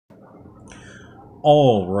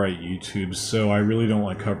All right, YouTube. So I really don't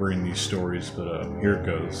like covering these stories, but here it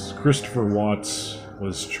goes. Christopher Watts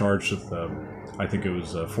was charged with, I think it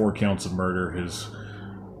was 4 counts of murder. His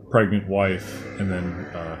pregnant wife, and then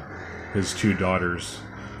his 2 daughters.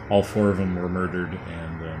 All 4 of them were murdered,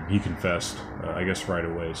 and he confessed, I guess, right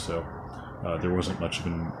away. So there wasn't much of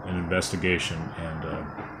an investigation, and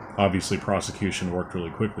obviously prosecution worked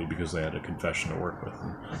really quickly because they had a confession to work with,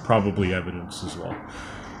 and probably evidence as well.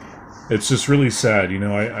 It's just really sad,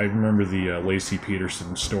 I remember the Lacey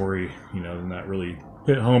Peterson story, and that really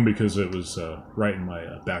hit home because it was right in my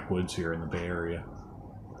backwoods here in the Bay Area.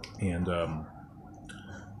 And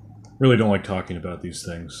really don't like talking about these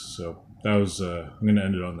things, so that was, I'm going to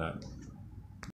end it on that.